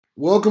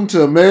Welcome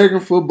to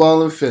American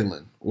Football in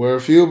Finland, where a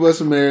few of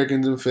us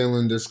Americans in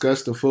Finland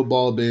discuss the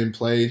football being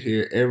played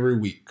here every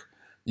week.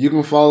 You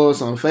can follow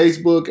us on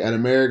Facebook at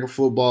American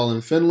Football in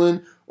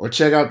Finland or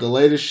check out the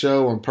latest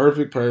show on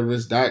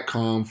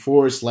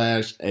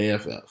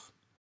perfectpurpose.com/AFF.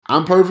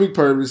 I'm Perfect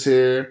Purpose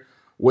here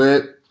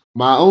with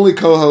my only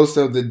co host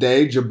of the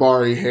day,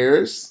 Jabari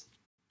Harris.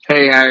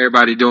 Hey, how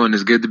everybody doing?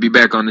 It's good to be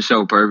back on the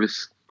show,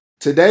 Purvis.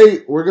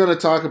 Today, we're going to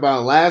talk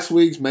about last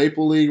week's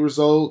Maple League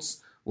results.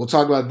 We'll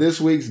talk about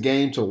this week's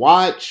game to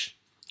watch.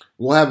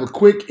 We'll have a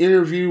quick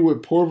interview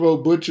with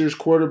Porvo Butchers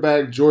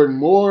quarterback Jordan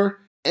Moore.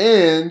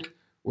 And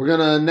we're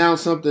going to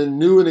announce something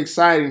new and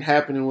exciting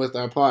happening with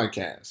our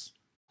podcast.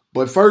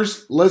 But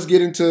first, let's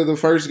get into the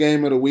first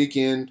game of the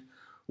weekend,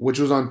 which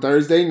was on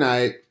Thursday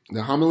night.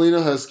 The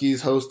Hamelina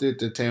Huskies hosted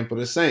the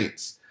Tampa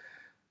Saints.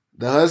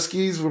 The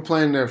Huskies were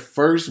playing their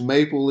first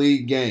Maple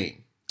League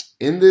game.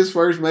 In this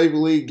first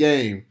Maple League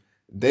game,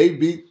 they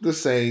beat the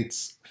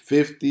Saints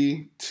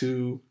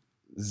 50-0.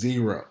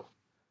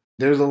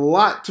 There's a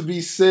lot to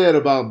be said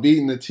about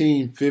beating the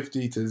team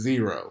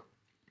 50-0.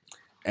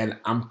 And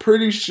I'm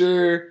pretty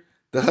sure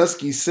the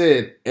Huskies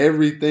said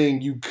everything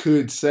you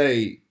could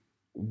say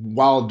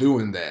while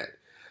doing that.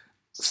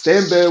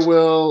 Stan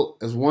Bedwell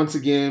has once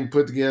again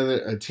put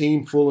together a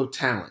team full of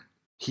talent.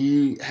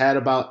 He had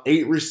about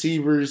 8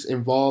 receivers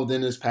involved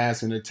in his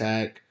passing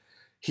attack.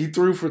 He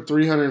threw for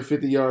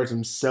 350 yards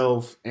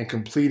himself and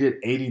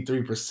completed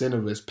 83%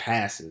 of his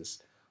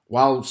passes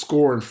while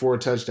scoring 4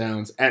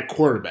 touchdowns at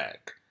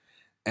quarterback.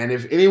 And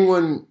if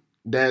anyone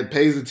that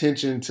pays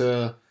attention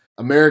to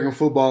American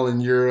football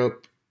in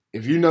Europe,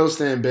 if you know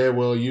Stan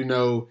Bedwell, you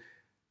know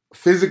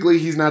physically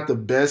he's not the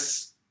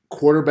best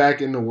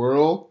quarterback in the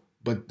world,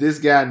 but this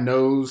guy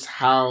knows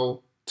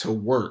how to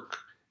work.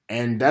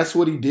 And that's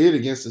what he did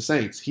against the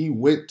Saints. He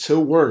went to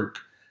work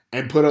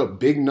and put up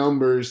big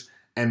numbers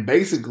and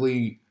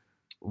basically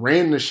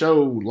ran the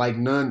show like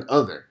none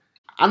other.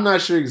 I'm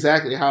not sure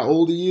exactly how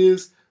old he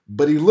is,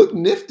 but he looked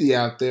nifty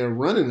out there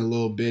running a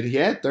little bit. He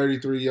had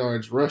 33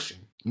 yards rushing.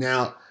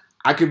 Now,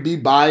 I could be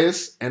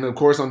biased, and of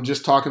course I'm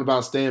just talking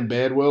about Stan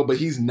Bedwell, but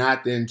he's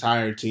not the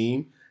entire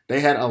team. They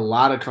had a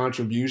lot of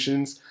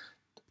contributions.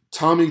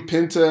 Tommy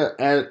Pinta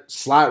at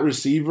slot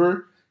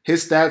receiver,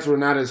 his stats were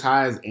not as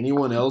high as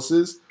anyone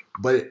else's,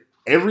 but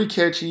every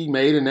catch he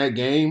made in that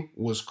game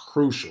was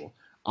crucial.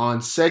 On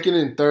second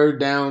and third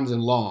downs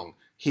and long,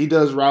 he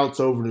does routes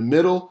over the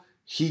middle.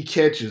 He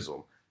catches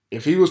them.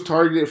 If he was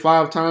targeted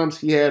 5 times,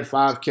 he had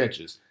 5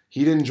 catches.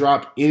 He didn't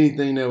drop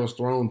anything that was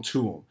thrown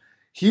to him.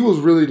 He was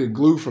really the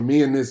glue for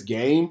me in this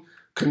game,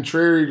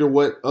 contrary to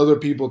what other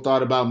people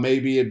thought about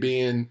maybe it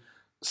being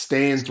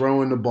Stan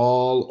throwing the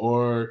ball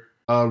or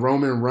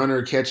Roman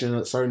Runner catching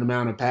a certain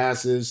amount of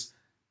passes.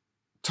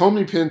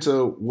 Tommy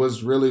Pinta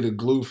was really the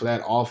glue for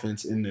that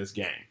offense in this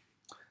game.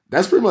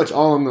 That's pretty much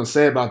all I'm going to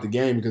say about the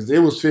game because it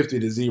was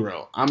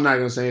 50-0. I'm not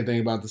going to say anything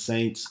about the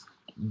Saints.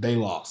 They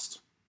lost.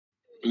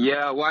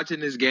 Yeah, watching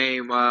this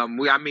game,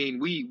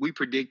 we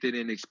predicted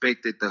and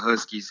expected the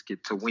Huskies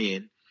to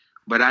win,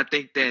 but I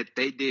think that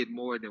they did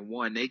more than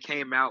one. They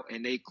came out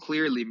and they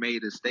clearly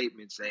made a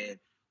statement saying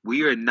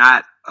we are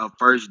not a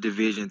first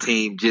division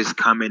team just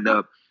coming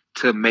up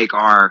to make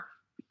our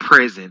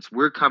presence.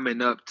 We're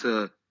coming up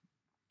to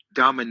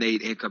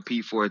dominate and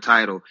compete for a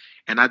title.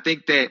 And I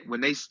think that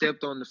when they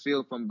stepped on the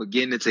field from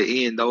beginning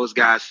to end, those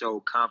guys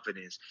showed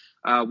confidence.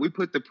 We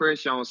put the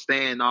pressure on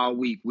Stan all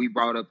week. We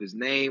brought up his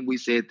name. We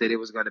said that it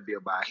was going to be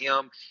about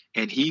him,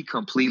 and he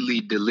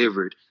completely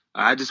delivered.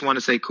 I just want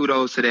to say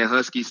kudos to that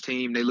Huskies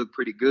team. They look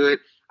pretty good.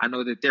 I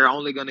know that they're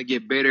only going to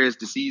get better as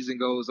the season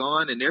goes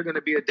on, and they're going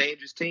to be a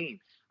dangerous team.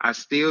 I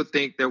still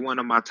think they're one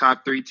of my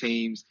top 3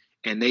 teams,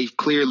 and they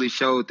clearly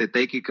showed that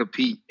they could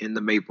compete in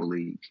the Maple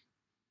League.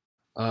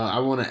 I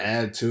want to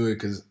add to it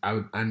because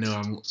I know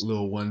I'm a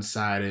little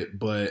one-sided,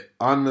 but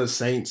on the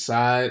Saints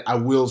side, I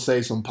will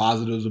say some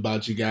positives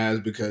about you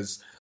guys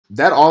because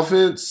that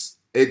offense,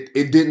 it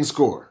didn't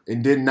score.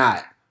 It did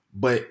not,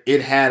 but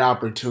it had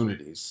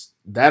opportunities.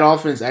 That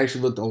offense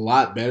actually looked a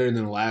lot better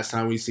than the last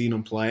time we seen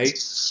them play.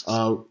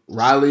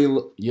 Riley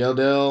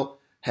Yeldell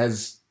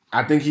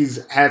I think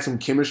he's had some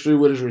chemistry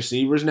with his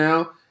receivers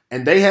now,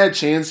 and they had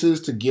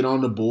chances to get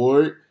on the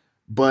board,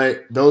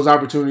 but those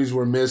opportunities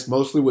were missed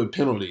mostly with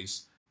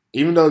penalties.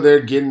 Even though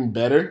they're getting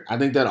better, I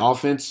think that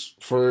offense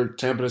for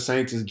Tampa Bay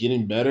Saints is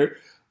getting better.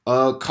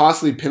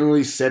 Costly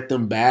penalties set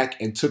them back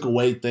and took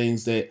away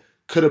things that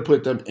could have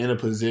put them in a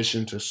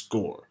position to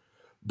score.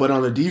 But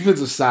on the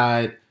defensive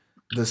side,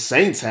 the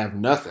Saints have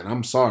nothing.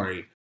 I'm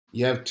sorry.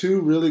 You have 2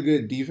 really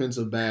good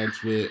defensive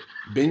backs with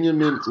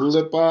Benjamin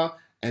Ulepa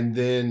and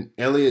then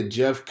Elliot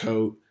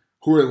Jeffcoat,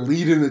 who are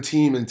leading the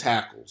team in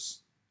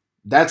tackles.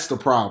 That's the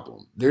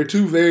problem. They're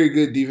 2 very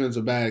good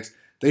defensive backs.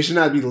 They should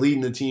not be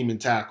leading the team in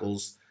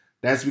tackles.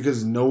 That's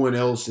because no one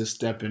else is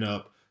stepping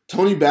up.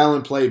 Tony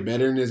Ballin played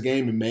better in this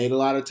game and made a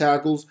lot of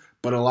tackles,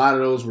 but a lot of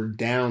those were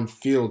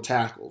downfield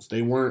tackles.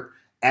 They weren't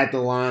at the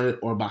line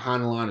or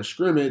behind the line of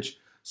scrimmage,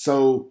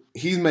 so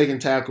he's making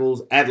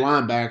tackles at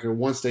linebacker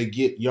once they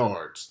get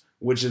yards.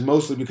 which is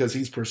mostly because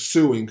he's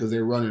pursuing because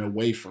they're running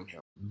away from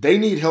him. They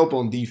need help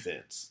on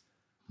defense.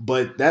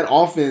 But that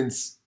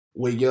offense,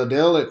 with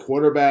Yadel at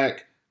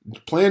quarterback,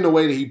 playing the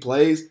way that he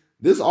plays,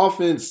 this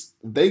offense,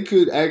 they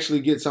could actually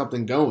get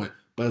something going.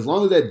 But as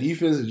long as that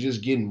defense is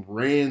just getting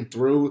ran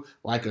through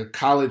like a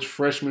college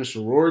freshman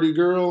sorority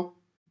girl,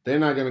 they're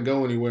not going to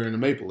go anywhere in the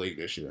Maple League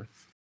this year.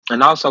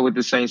 And also with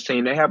the Saints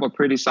team, they have a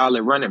pretty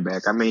solid running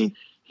back. I mean,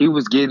 he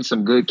was getting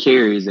some good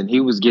carries and he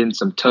was getting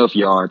some tough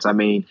yards. I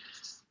mean,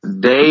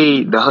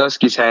 the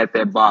Huskies had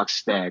that box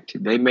stacked.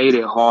 They made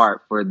it hard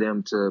for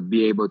them to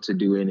be able to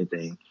do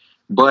anything.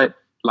 But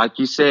like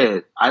you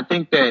said, I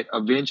think that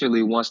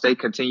eventually once they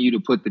continue to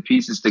put the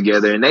pieces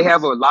together, and they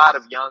have a lot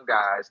of young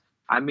guys,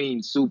 I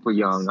mean super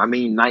young,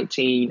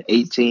 19,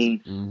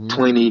 18,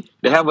 20.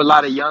 They have a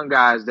lot of young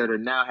guys that are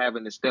now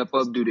having to step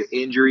up due to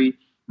injury,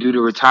 due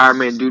to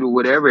retirement, due to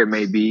whatever it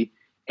may be.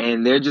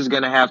 And they're just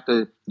going to have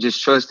to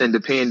just trust and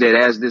depend that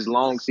as this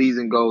long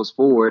season goes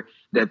forward,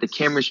 that the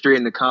chemistry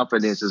and the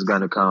confidence is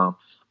going to come.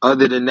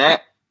 Other than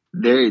that,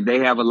 they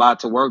have a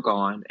lot to work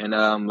on.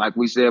 And like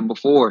we said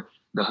before,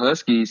 the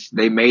Huskies,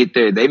 they made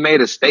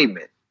a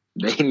statement.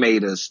 They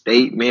made a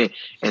statement.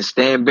 And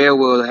Stan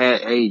Bellwell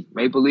had, hey,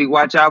 Maple League,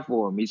 watch out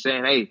for him. He's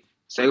saying, hey,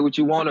 say what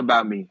you want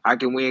about me. I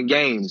can win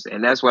games.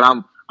 And that's what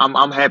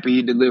I'm happy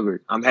he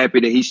delivered. I'm happy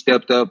that he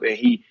stepped up and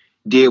he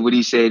did what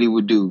he said he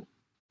would do.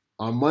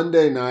 On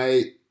Monday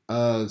night,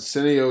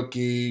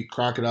 Senioki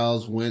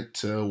Crocodiles went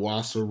to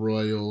Wausau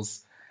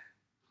Royals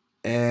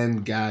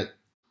and got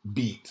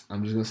beat.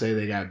 I'm just going to say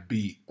they got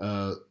beat.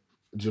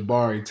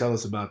 Jabari, tell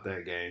us about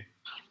that game.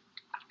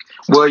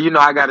 Well,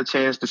 I got a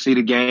chance to see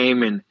the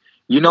game. And,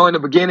 in the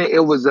beginning,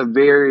 it was a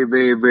very,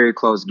 very, very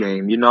close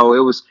game. It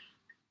was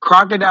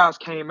Crocodiles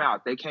came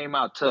out. They came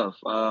out tough.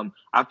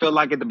 I felt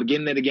like at the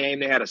beginning of the game,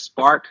 they had a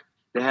spark.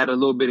 They had a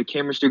little bit of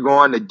chemistry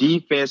going. The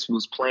defense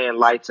was playing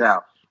lights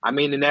out. I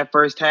mean, in that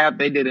first half,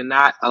 they did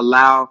not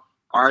allow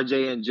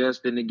RJ and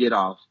Justin to get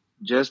off.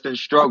 Justin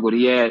struggled.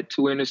 He had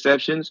 2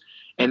 interceptions,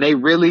 and they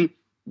really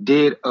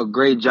did a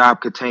great job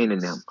containing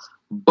them.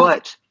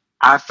 But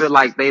I feel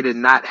like they did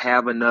not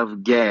have enough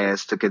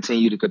gas to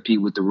continue to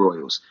compete with the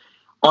Royals.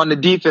 On the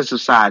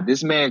defensive side,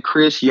 this man,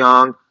 Chris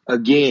Young,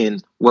 again,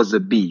 was a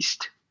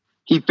beast.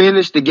 He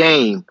finished the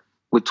game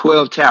with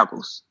 12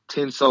 tackles,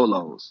 10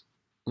 solos.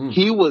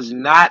 He was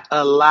not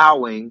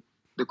allowing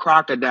the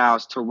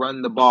Crocodiles to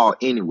run the ball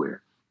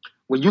anywhere.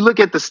 When you look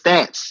at the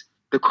stats,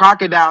 the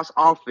Crocodiles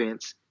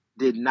offense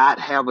did not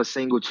have a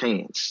single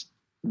chance.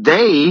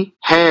 They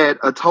had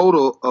a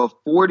total of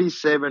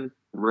 47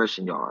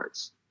 rushing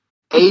yards,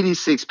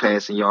 86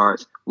 passing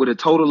yards, with a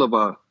total of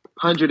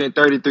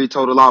 133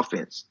 total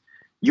offense.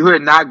 You are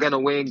not going to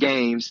win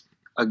games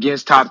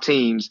against top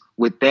teams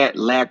with that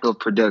lack of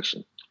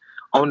production.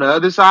 On the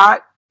other side,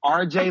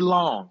 RJ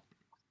Long,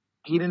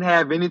 he didn't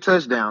have any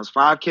touchdowns,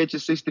 5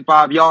 catches,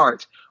 65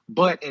 yards.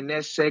 But in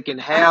that second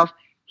half,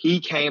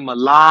 he came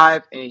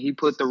alive and he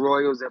put the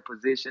Royals in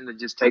position to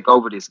just take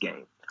over this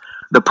game.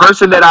 The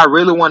person that I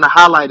really want to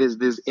highlight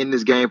in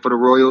this game for the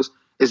Royals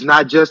is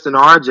not just an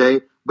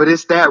RJ, but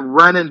it's that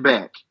running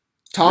back.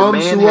 Tom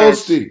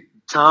Suosti.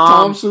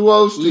 Tom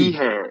Suosti.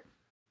 He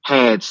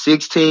had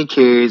 16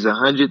 carries,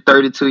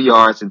 132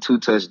 yards, and 2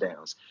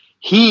 touchdowns.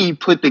 He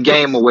put the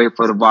game away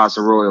for the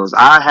Wausau Royals.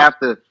 I have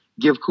to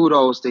give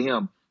kudos to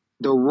him.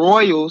 The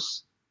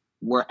Royals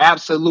were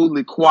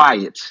absolutely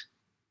quiet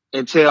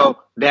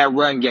until that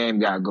run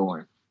game got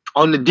going.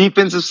 On the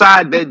defensive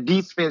side, that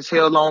defense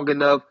held long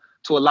enough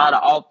to allow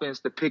the offense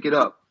to pick it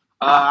up.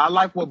 I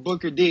like what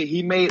Booker did.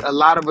 He made a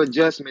lot of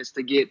adjustments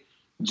to get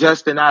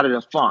Justin out of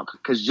the funk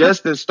because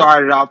Justin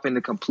started off in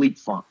the complete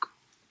funk.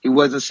 He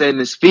wasn't setting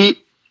his feet.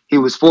 He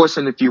was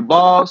forcing a few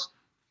balls,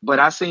 but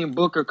I seen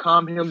Booker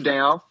calm him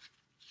down.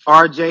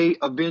 RJ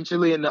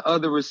eventually and the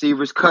other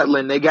receivers,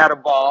 Cutland, they got a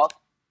ball,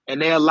 and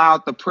they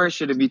allowed the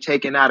pressure to be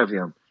taken out of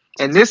him.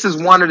 And this is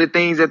one of the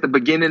things at the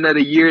beginning of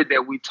the year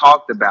that we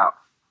talked about.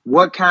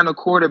 What kind of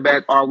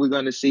quarterback are we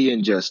going to see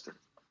in Justin?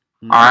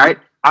 Mm-hmm. All right?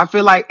 I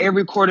feel like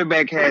every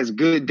quarterback has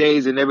good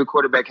days and every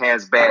quarterback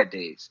has bad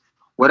days.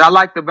 What I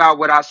liked about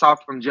what I saw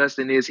from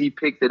Justin is he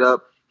picked it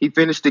up. He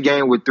finished the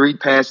game with 3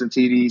 passing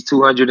TDs,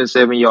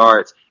 207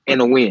 yards, and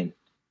a win.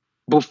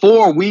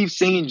 Before, we've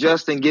seen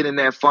Justin get in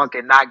that funk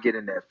and not get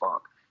in that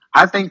funk.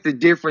 I think the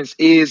difference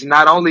is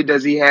not only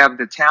does he have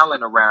the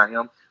talent around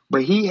him,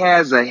 but he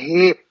has a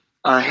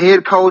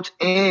head coach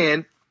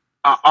and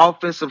an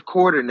offensive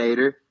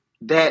coordinator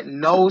that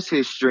knows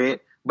his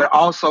strength, but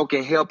also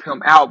can help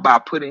him out by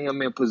putting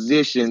him in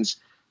positions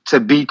to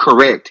be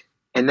correct.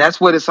 And that's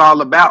what it's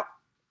all about.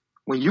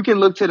 When you can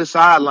look to the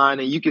sideline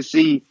and you can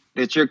see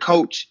that your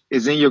coach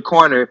is in your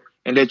corner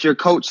and that your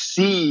coach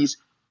sees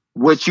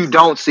what you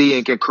don't see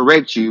and can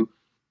correct you,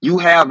 you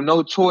have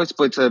no choice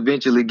but to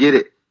eventually get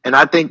it. And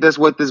I think that's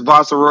what this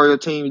Wausau Royal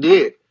team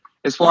did.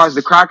 As far as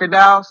the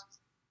Crocodiles,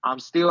 I'm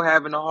still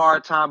having a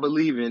hard time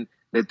believing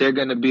that they're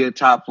going to be a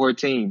top 4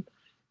 team.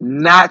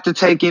 Not to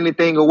take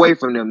anything away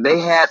from them. They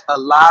had a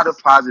lot of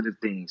positive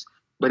things.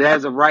 But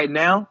as of right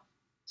now,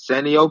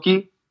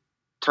 Sanioki,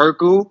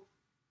 Turku,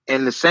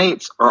 and the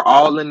Saints are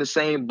all in the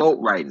same boat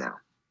right now.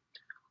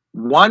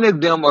 One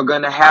of them are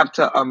going to have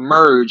to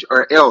emerge,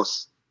 or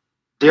else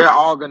they're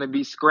all going to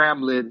be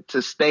scrambling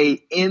to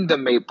stay in the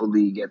Maple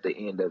League at the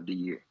end of the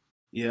year.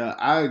 Yeah,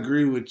 I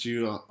agree with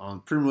you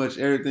on pretty much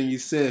everything you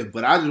said,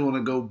 but I just want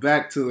to go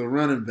back to the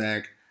running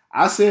back.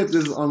 I said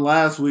this on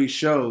last week's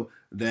show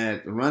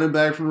that the running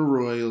back from the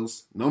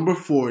Royals, number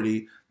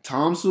 40,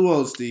 Tom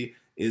Suozzi,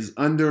 is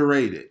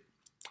underrated.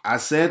 I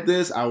said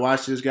this. I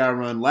watched this guy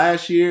run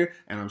last year,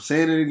 and I'm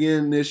saying it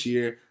again this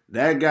year.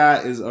 That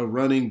guy is a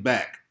running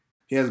back.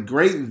 He has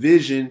great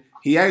vision.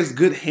 He has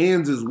good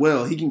hands as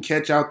well. He can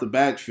catch out the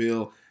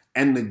backfield,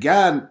 and the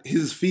guy,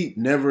 his feet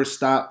never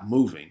stop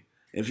moving.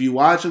 If you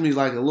watch him, he's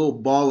like a little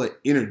ball of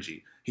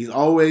energy. He's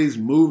always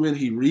moving.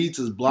 He reads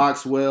his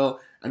blocks well,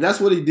 and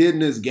that's what he did in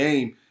this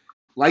game.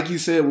 Like you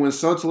said, when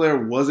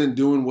Sotelere wasn't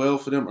doing well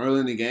for them early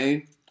in the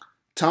game,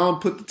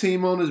 Tom put the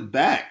team on his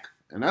back.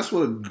 And that's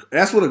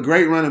what a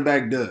great running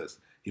back does.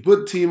 He put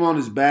the team on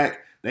his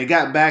back. They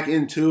got back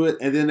into it,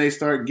 and then they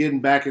started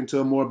getting back into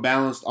a more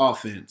balanced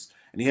offense.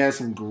 And he had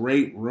some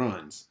great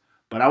runs.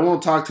 But I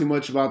won't talk too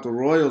much about the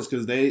Royals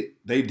because they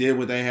did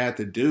what they had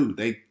to do.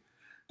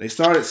 They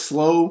started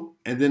slow,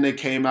 and then they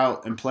came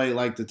out and played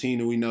like the team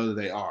that we know that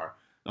they are.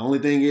 The only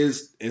thing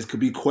is it could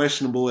be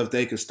questionable if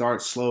they could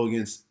start slow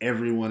against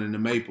everyone in the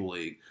Maple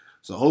League.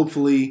 So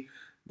hopefully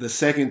the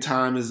second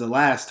time is the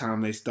last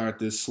time they start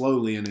this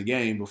slowly in the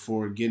game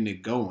before getting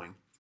it going.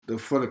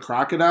 For the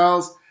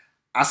Crocodiles,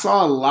 I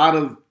saw a lot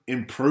of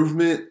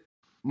improvement,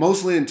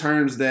 mostly in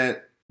terms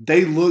that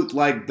they looked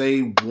like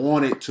they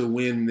wanted to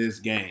win this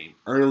game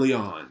early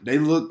on. They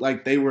looked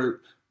like they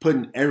were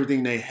putting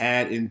everything they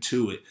had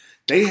into it.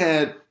 They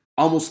had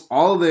almost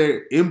all of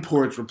their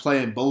imports were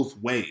playing both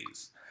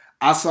ways.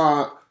 I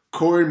saw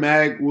Corey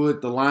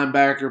Magwood, the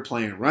linebacker,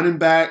 playing running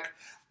back.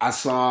 I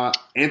saw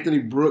Anthony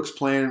Brooks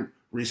playing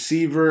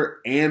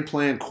receiver and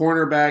playing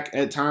cornerback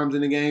at times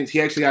in the games.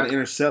 He actually got an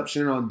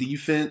interception on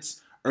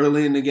defense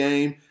early in the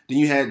game. Then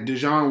you had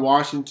Dejon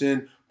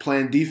Washington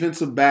playing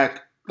defensive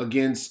back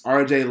against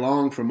R.J.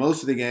 Long for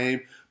most of the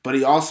game, but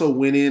he also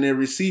went in at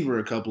receiver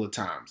a couple of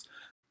times.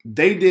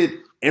 They did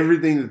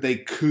everything that they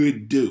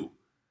could do.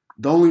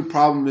 The only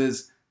problem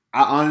is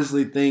I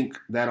honestly think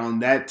that on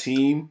that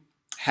team,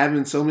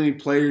 having so many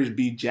players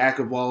be jack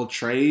of all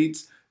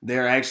trades,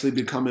 they're actually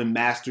becoming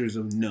masters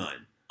of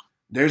none.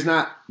 There's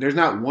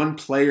not one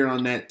player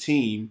on that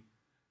team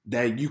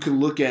that you can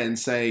look at and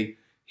say,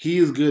 he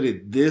is good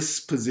at this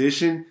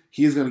position,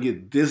 he is going to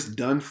get this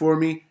done for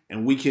me,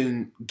 and we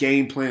can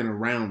game plan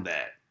around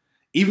that.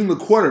 Even the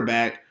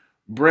quarterback,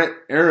 Brett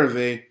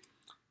Arave,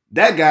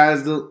 that guy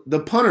is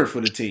the punter for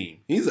the team.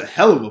 He's a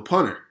hell of a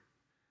punter.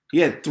 He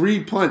had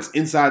 3 punts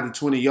inside the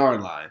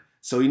 20-yard line,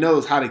 so he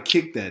knows how to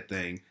kick that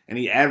thing, and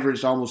he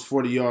averaged almost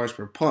 40 yards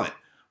per punt.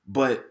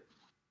 But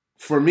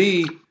for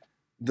me,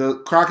 the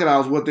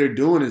Crocodiles, what they're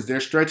doing is they're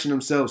stretching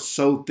themselves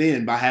so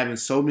thin by having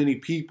so many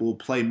people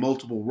play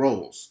multiple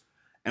roles.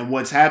 And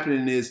what's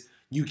happening is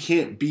you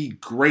can't be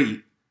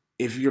great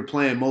if you're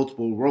playing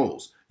multiple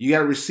roles. You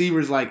got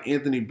receivers like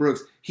Anthony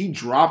Brooks. He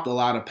dropped a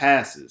lot of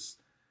passes.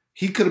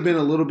 He could have been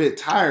a little bit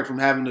tired from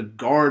having to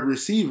guard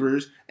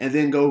receivers and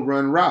then go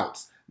run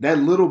routes. That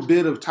little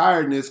bit of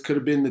tiredness could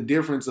have been the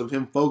difference of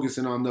him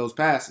focusing on those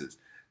passes.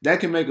 That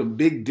can make a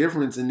big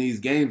difference in these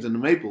games in the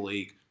Maple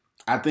League.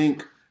 I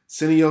think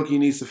Senioki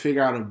needs to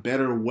figure out a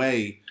better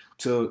way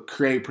to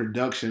create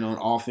production on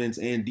offense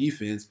and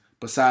defense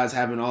besides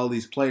having all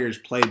these players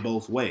play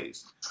both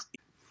ways.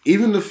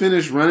 Even the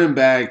Finnish running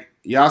back,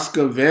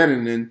 Jaska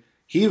Verinen,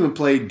 he even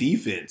played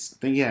defense. I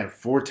think he had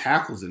 4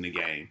 tackles in the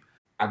game.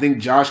 I think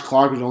Josh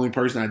Clark was the only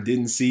person I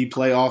didn't see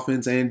play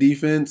offense and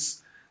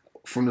defense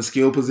from the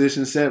skill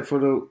position set for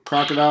the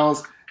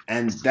Crocodiles.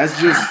 And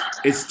that's just,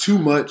 it's too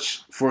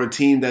much for a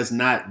team that's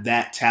not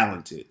that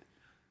talented.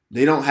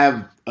 They don't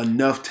have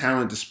enough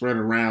talent to spread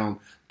around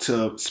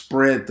to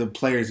spread the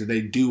players that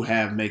they do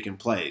have making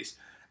plays.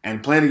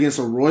 And playing against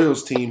a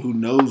Royals team who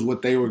knows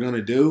what they were going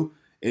to do,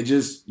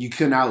 you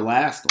couldn't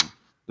outlast them.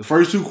 The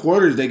first 2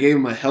 quarters, they gave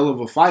them a hell of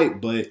a fight,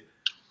 but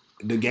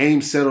the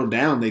game settled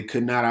down. They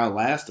could not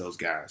outlast those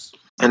guys.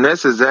 And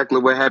that's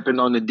exactly what happened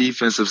on the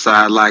defensive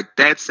side. Like,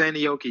 that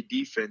Senioki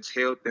defense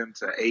held them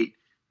to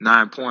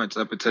 8-9 points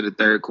up until the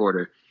third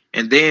quarter.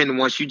 And then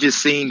once you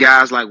just seen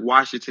guys like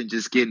Washington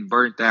just getting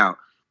burnt out,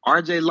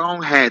 R.J.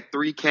 Long had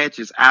 3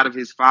 catches out of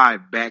his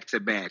 5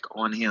 back-to-back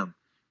on him.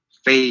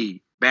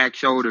 Fade, back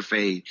shoulder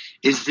fade.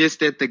 It's just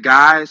that the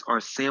guys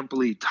are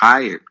simply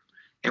tired.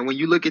 And when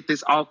you look at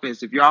this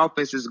offense, if your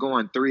offense is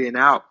going 3 and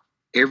out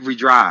every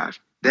drive,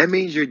 that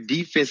means your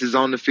defense is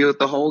on the field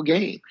the whole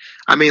game.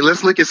 I mean,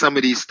 let's look at some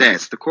of these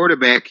stats. The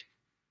quarterback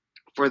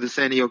for the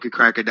Senioki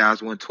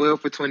Crocodiles went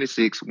 12 for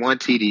 26, 1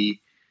 TD,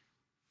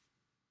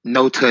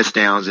 no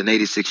touchdowns, and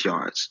 86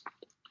 yards.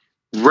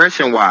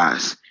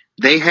 Rushing-wise,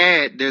 they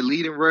had their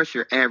leading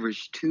rusher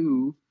average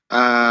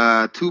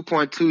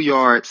 2.2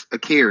 yards a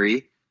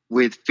carry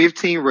with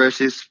 15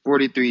 rushes,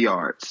 43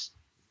 yards,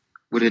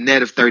 with a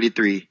net of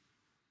 33.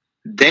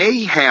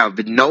 They have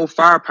no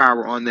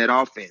firepower on that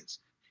offense.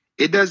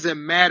 It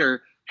doesn't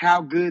matter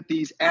how good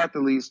these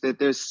athletes that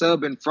they're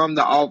subbing from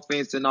the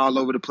offense and all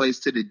over the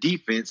place to the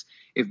defense.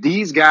 If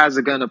these guys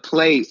are going to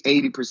play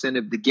 80%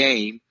 of the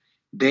game,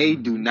 they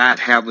do not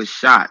have a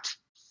shot.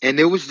 And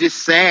it was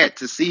just sad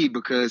to see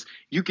because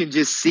you can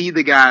just see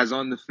the guys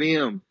on the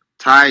film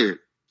tired.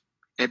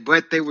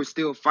 But they were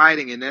still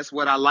fighting, and that's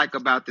what I like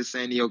about the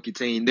Sanioki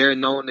team. They're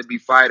known to be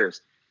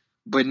fighters.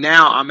 But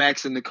now I'm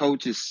asking the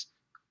coaches,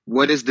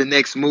 what is the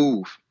next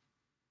move?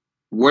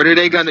 What are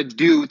they going to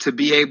do to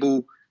be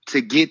able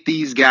to get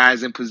these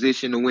guys in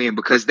position to win?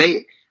 Because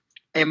they,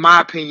 in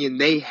my opinion,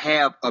 they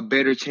have a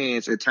better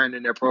chance at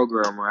turning their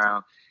program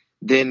around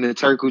than the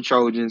Turku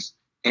Trojans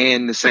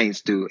and the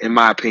Saints do, in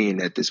my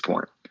opinion, at this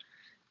point.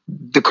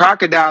 The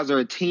Crocodiles are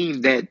a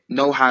team that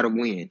know how to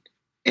win,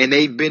 and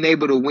they've been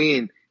able to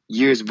win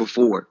years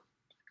before.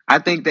 I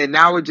think that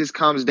now it just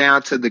comes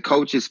down to the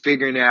coaches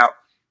figuring out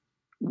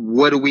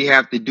what do we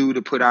have to do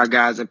to put our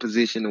guys in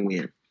position to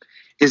win.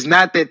 It's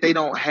not that they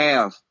don't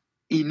have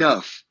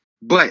enough,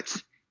 but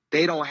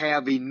they don't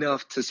have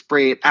enough to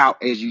spread out,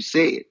 as you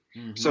said.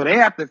 Mm-hmm. So they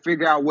have to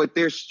figure out what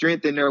their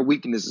strength and their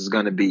weakness is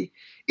going to be.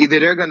 Either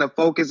they're going to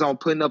focus on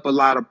putting up a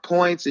lot of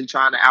points and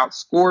trying to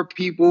outscore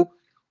people,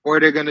 or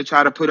they're going to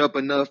try to put up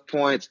enough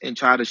points and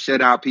try to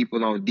shut out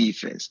people on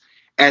defense.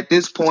 At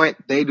this point,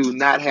 they do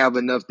not have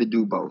enough to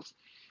do both.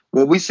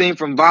 What we seen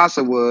from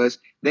Vasa was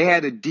they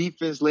had a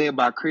defense led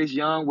by Chris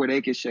Young where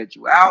they could shut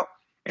you out,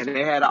 and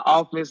they had an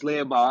offense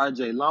led by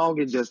R.J. Long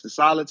and Justin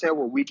Solitaire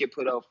where we could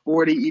put up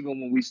 40 even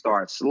when we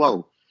start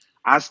slow.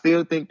 I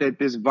still think that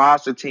this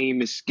Vasa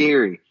team is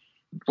scary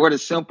for the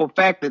simple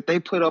fact that they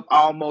put up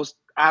almost,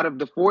 out of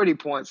the 40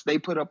 points, they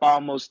put up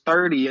almost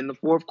 30 in the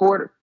fourth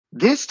quarter.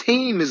 This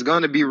team is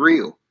going to be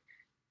real.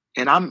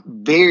 And I'm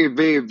very,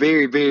 very,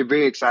 very, very,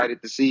 very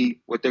excited to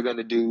see what they're going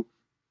to do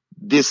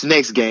this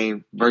next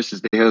game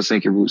versus the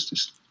Helsinki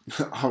Roosters.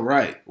 All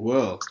right.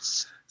 Well,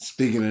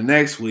 speaking of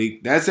next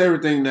week, that's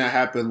everything that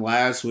happened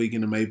last week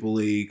in the Maple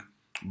League.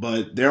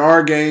 But there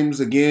are games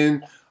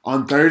again.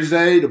 On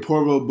Thursday, the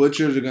Porvoo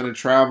Butchers are going to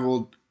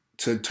travel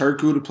to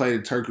Turku to play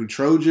the Turku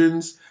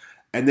Trojans.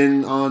 And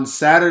then on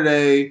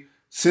Saturday,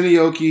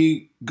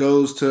 Seinäjoki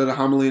goes to the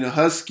Hämeenlinna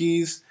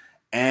Huskies.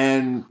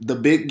 And the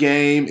big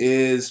game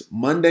is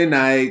Monday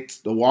night.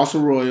 The Wasa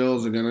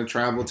Royals are going to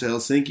travel to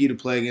Helsinki to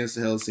play against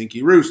the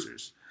Helsinki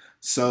Roosters.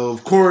 So,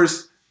 of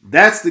course,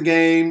 that's the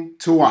game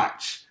to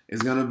watch.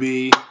 It's going to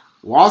be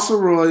Wasa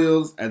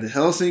Royals at the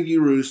Helsinki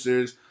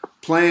Roosters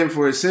playing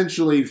for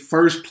essentially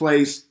first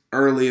place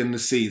early in the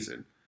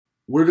season.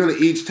 We're going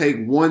to each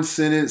take one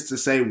sentence to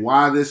say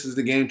why this is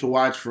the game to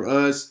watch for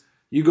us.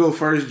 You go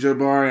first,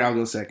 Jabari. I'll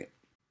go second.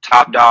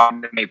 Top dog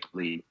in the Maple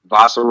League.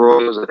 Vasa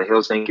Royals or the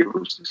Helsinki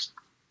Roosters.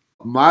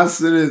 My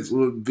sentence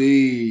would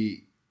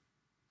be,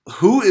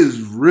 who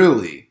is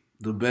really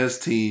the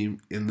best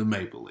team in the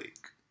Maple League?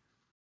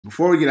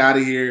 Before we get out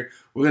of here,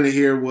 we're going to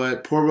hear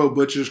what Porvoo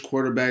Butchers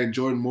quarterback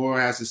Jordan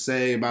Moore has to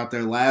say about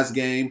their last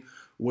game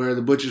where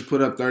the Butchers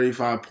put up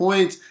 35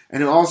 points,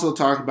 and he'll also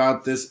talk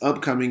about this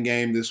upcoming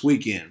game this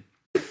weekend.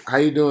 How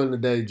you doing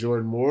today,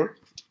 Jordan Moore?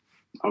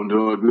 I'm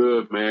doing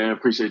good, man.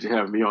 Appreciate you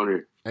having me on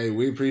here. Hey,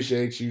 we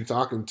appreciate you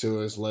talking to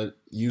us,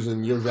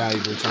 using your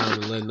valuable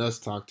time and letting us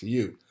talk to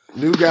you.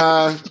 New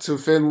guy to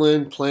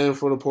Finland, playing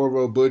for the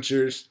Porvoo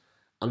Butchers.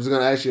 I'm just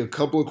going to ask you a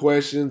couple of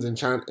questions and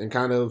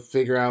kind of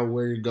figure out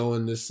where you're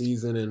going this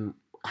season and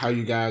how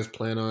you guys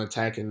plan on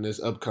attacking this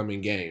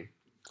upcoming game.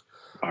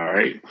 All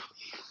right.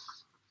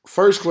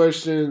 First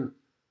question.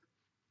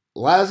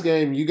 Last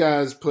game, you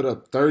guys put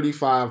up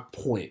 35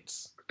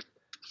 points.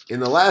 In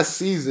the last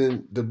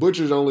season, the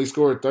Butchers only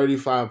scored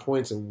 35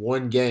 points in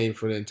one game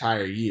for the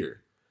entire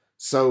year.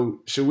 So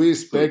should we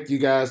expect you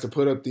guys to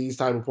put up these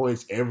type of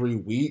points every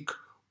week?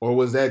 Or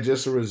was that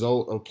just a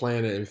result of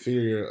playing an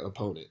inferior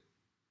opponent?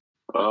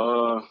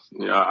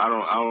 Yeah, I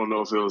don't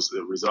know if it was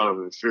the result of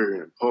an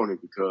inferior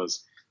opponent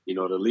because, the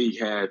league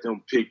had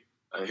them picked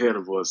ahead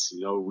of us.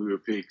 We were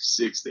picked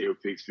sixth, they were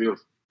picked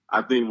fifth.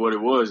 I think what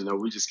it was,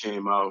 we just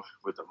came out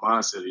with the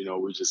mindset,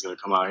 we're just going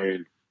to come out here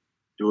and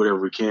do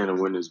whatever we can to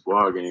win this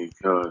ball game.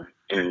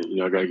 And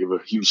I got to give a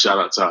huge shout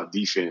out to our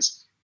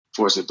defense.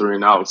 Forcing 3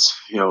 and outs,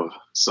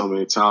 so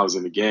many times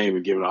in the game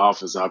and giving the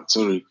offense an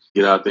opportunity to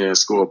get out there and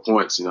score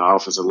points. Our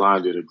offensive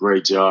line did a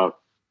great job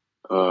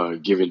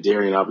giving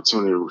Darian an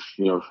opportunity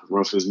to,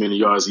 run for as many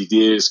yards as he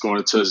did, scoring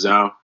a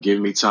touchdown,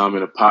 giving me time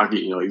in the pocket,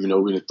 even though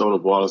we didn't throw the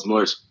ball as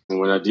much. And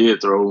when I did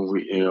throw,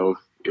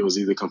 it was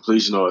either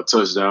completion or a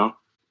touchdown.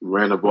 We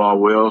ran the ball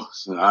well.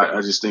 So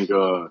I just think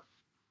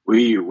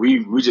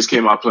we just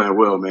came out playing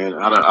well, man.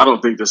 I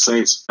don't think the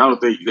Saints, I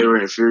don't think they were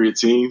an inferior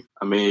team.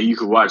 I mean, you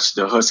could watch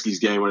the Huskies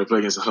game when they play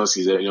against the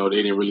Huskies. They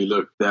didn't really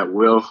look that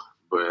well,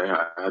 but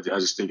I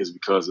just think it's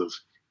because of,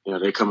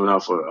 they're coming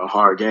off a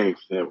hard game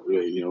that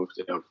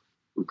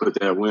we put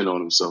that win on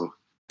them. So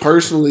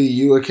personally,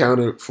 you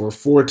accounted for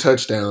 4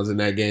 touchdowns in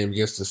that game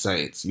against the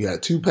Saints. You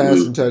had 2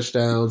 passing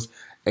touchdowns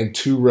and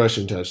 2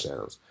 rushing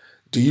touchdowns.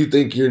 Do you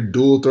think your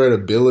dual threat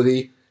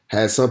ability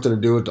had something to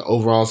do with the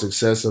overall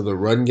success of the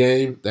run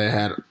game that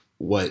had,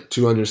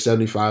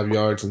 275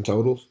 yards in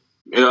totals?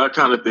 Yeah, I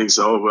kind of think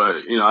so,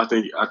 but I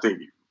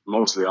think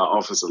mostly our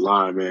offensive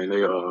line, man,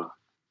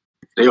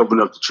 they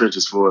opened up the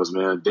trenches for us,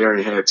 man.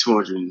 Darian had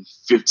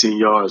 215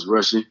 yards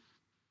rushing.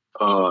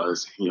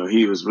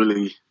 He was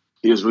really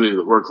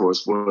the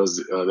workhorse for us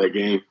that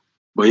game.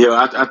 But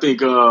yeah, I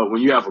think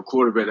when you have a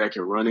quarterback that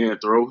can run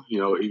and throw,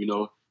 even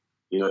though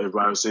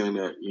everybody was saying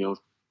that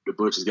the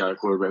Butchers got a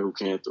quarterback who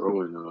can't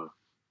throw, and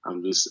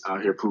I'm just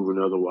out here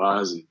proving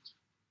otherwise. And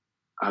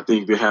I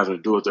think they're having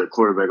to do with their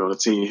quarterback on the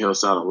team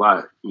helps out a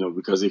lot,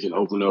 because it'll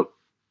open up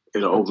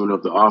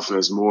the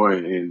offense more,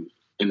 and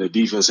the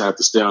defense have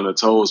to stay on their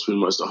toes pretty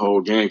much the whole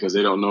game because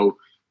they don't know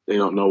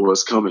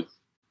what's coming.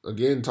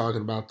 Again,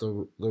 talking about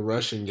the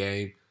rushing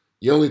game,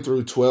 you only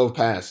threw 12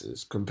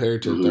 passes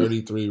compared to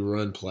 33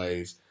 run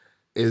plays.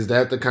 Is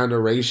that the kind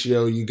of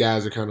ratio you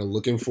guys are kind of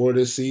looking for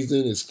this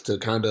season, is to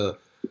kind of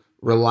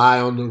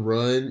rely on the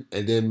run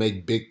and then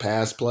make big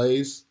pass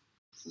plays?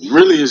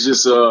 Really, it's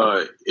just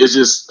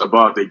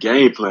about the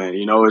game plan.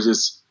 It's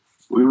just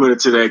we went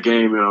into that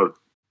game,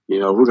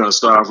 we're gonna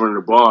start off running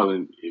the ball,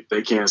 and if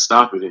they can't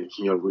stop it, then,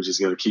 we're just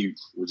gonna keep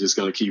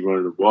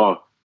running the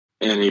ball.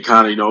 And it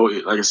kind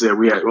of, like I said,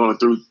 we only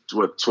threw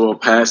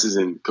 12 passes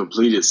and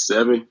completed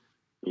 7.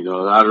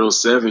 Out of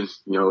those 7, it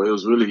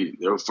was really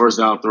they were first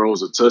down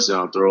throws or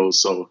touchdown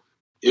throws. So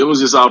it was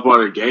just all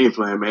part of the game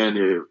plan, man.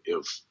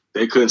 If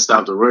they couldn't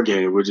stop the run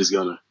game, we're just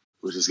gonna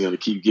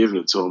keep giving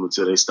it to them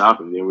until they stop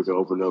it, and then we can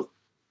open up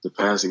the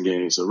passing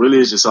game. So really,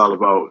 it's just all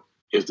about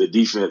if the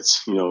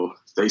defense,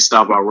 if they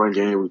stop our run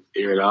game,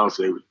 we air it out.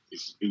 If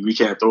we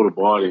can't throw the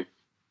ball, and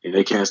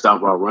they can't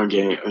stop our run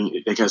game,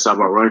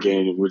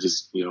 and we're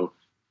just, we're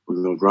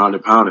gonna ground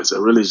and pound it.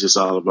 So really, it's just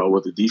all about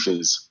what the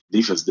defense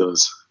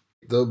does.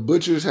 The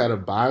Butchers had a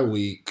bye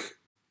week.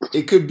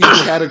 It could be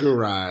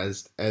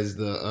categorized as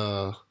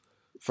the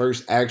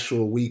first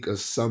actual week of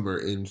summer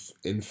in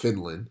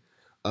Finland.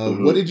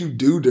 What did you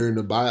do during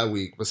the bye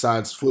week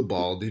besides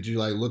football? Did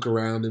you look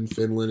around in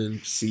Finland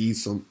and see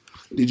some?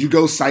 Did you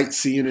go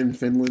sightseeing in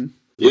Finland?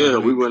 Yeah,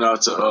 we went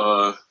out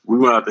to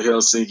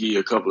Helsinki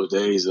a couple of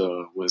days.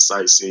 Went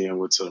sightseeing,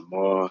 went to the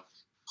mall,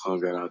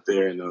 hung out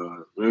there, and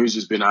we've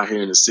just been out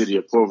here in the city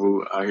of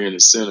Porvoo, out here in the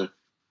center,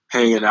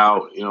 hanging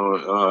out.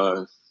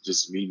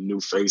 Just meeting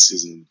new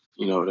faces, and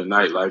the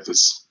nightlife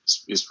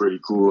is pretty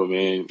cool,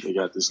 man. They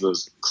got this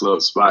little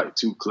club spot,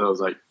 2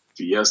 clubs like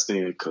Fiesta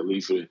and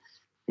Khalifa.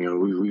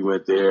 We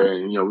went there,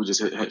 and we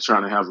just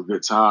trying to have a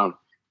good time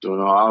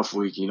during our off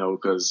week,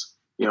 because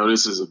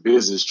this is a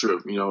business trip,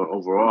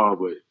 overall,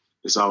 but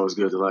it's always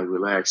good to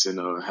relax and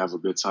have a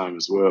good time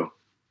as well.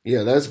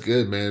 Yeah, that's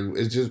good, man.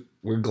 It's just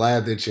we're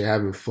glad that you're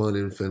having fun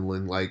in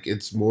Finland.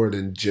 It's more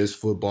than just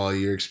football.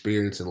 You're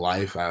experiencing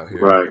life out here.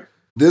 Right.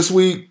 This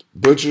week,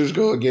 Butchers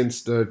go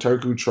against the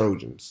Turku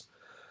Trojans.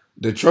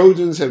 The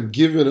Trojans have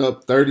given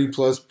up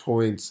 30-plus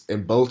points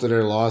in both of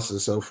their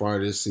losses so far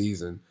this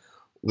season.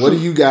 What do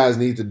you guys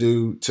need to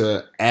do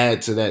to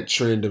add to that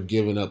trend of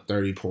giving up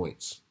 30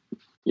 points?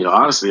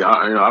 Honestly,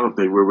 I don't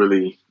think we're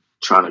really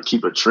trying to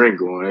keep a trend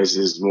going. It's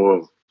just more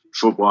of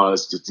football.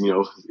 It's just,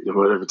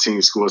 whatever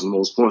team scores the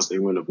most points, they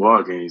win the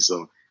ball game.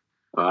 So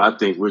I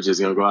think we're just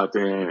going to go out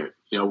there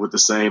and, with the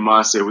same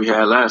mindset we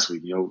had last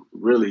week.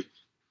 Really,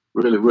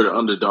 we're the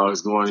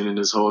underdogs going in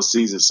this whole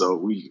season. So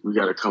we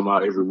got to come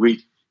out every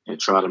week and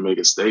try to make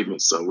a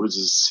statement. So we're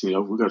just,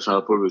 we're going to try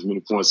to put up as many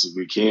points as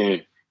we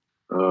can.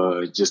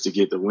 Just to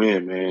get the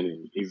win, man.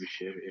 And if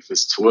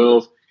it's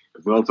 12,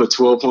 if we don't put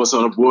 12 points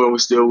on the board and we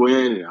still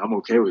win, I'm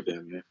okay with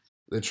that, man.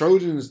 The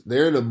Trojans,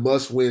 they're in a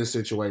must-win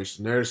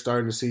situation. They're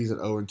starting the season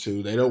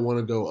 0-2. They don't want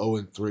to go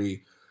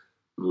 0-3.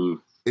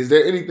 Is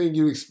there anything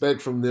you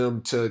expect from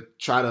them to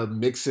try to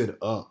mix it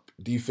up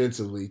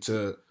defensively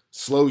to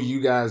slow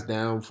you guys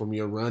down from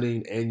your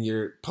running and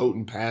your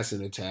potent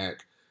passing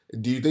attack?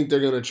 Do you think they're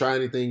going to try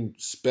anything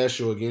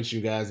special against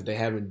you guys that they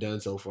haven't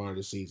done so far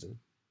this season?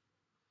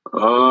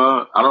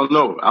 I don't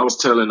know. I was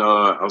telling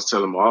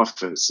my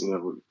offense,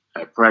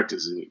 at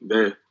practice,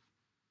 they're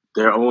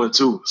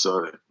 0-2,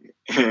 so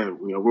and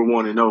we're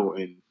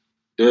 1-0, and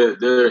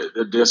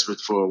they're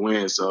desperate for a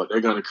win, so they're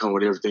gonna come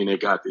with everything they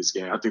got this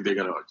game. I think they're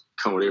gonna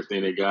come with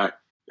everything they got.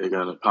 They're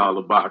gonna pile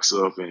the box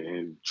up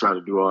and try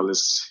to do all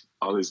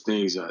these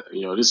things.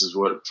 This is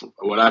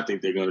what I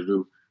think they're gonna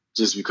do,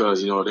 just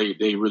because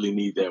they really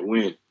need that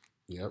win.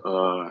 Yep.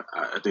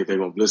 I think they're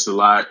gonna blitz a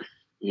lot.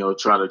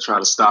 Try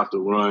to stop the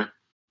run.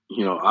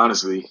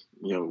 Honestly,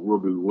 we'll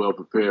be well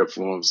prepared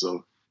for them.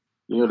 So,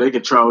 they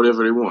can try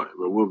whatever they want,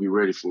 but we'll be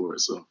ready for it.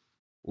 So,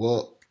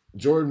 well,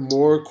 Jordan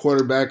Moore,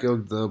 quarterback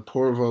of the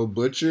Porvoo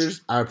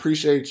Butchers, I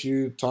appreciate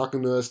you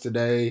talking to us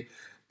today,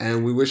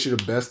 and we wish you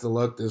the best of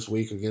luck this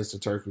week against the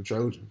Turku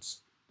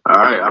Trojans. All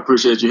right, I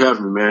appreciate you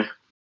having me, man.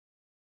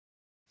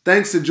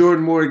 Thanks to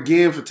Jordan Moore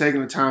again for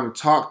taking the time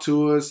to talk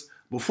to us.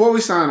 Before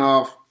we sign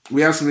off,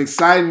 we have some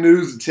exciting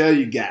news to tell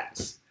you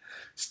guys.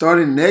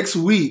 Starting next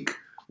week,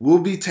 we'll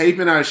be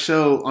taping our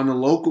show on a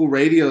local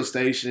radio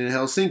station in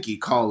Helsinki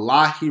called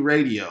Lahti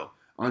Radio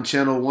on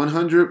channel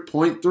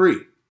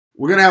 100.3.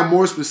 We're going to have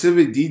more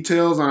specific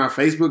details on our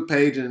Facebook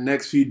page in the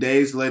next few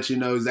days to let you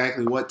know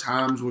exactly what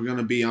times we're going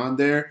to be on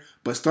there.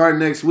 But starting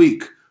next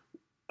week,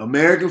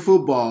 American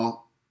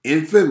football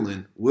in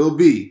Finland will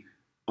be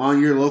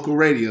on your local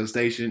radio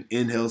station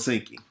in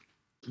Helsinki.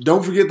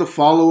 Don't forget to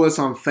follow us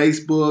on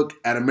Facebook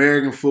at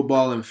American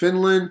Football in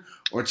Finland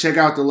or check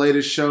out the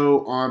latest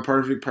show on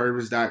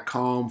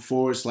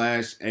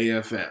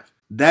perfectpurpose.com/AFF.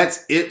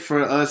 That's it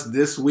for us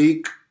this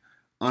week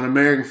on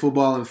American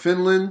Football in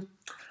Finland.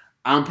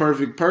 I'm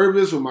Perfect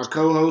Purpose with my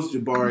co-host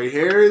Jabari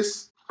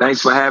Harris.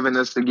 Thanks for having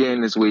us again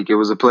this week. It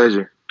was a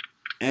pleasure.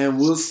 And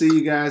we'll see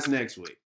you guys next week.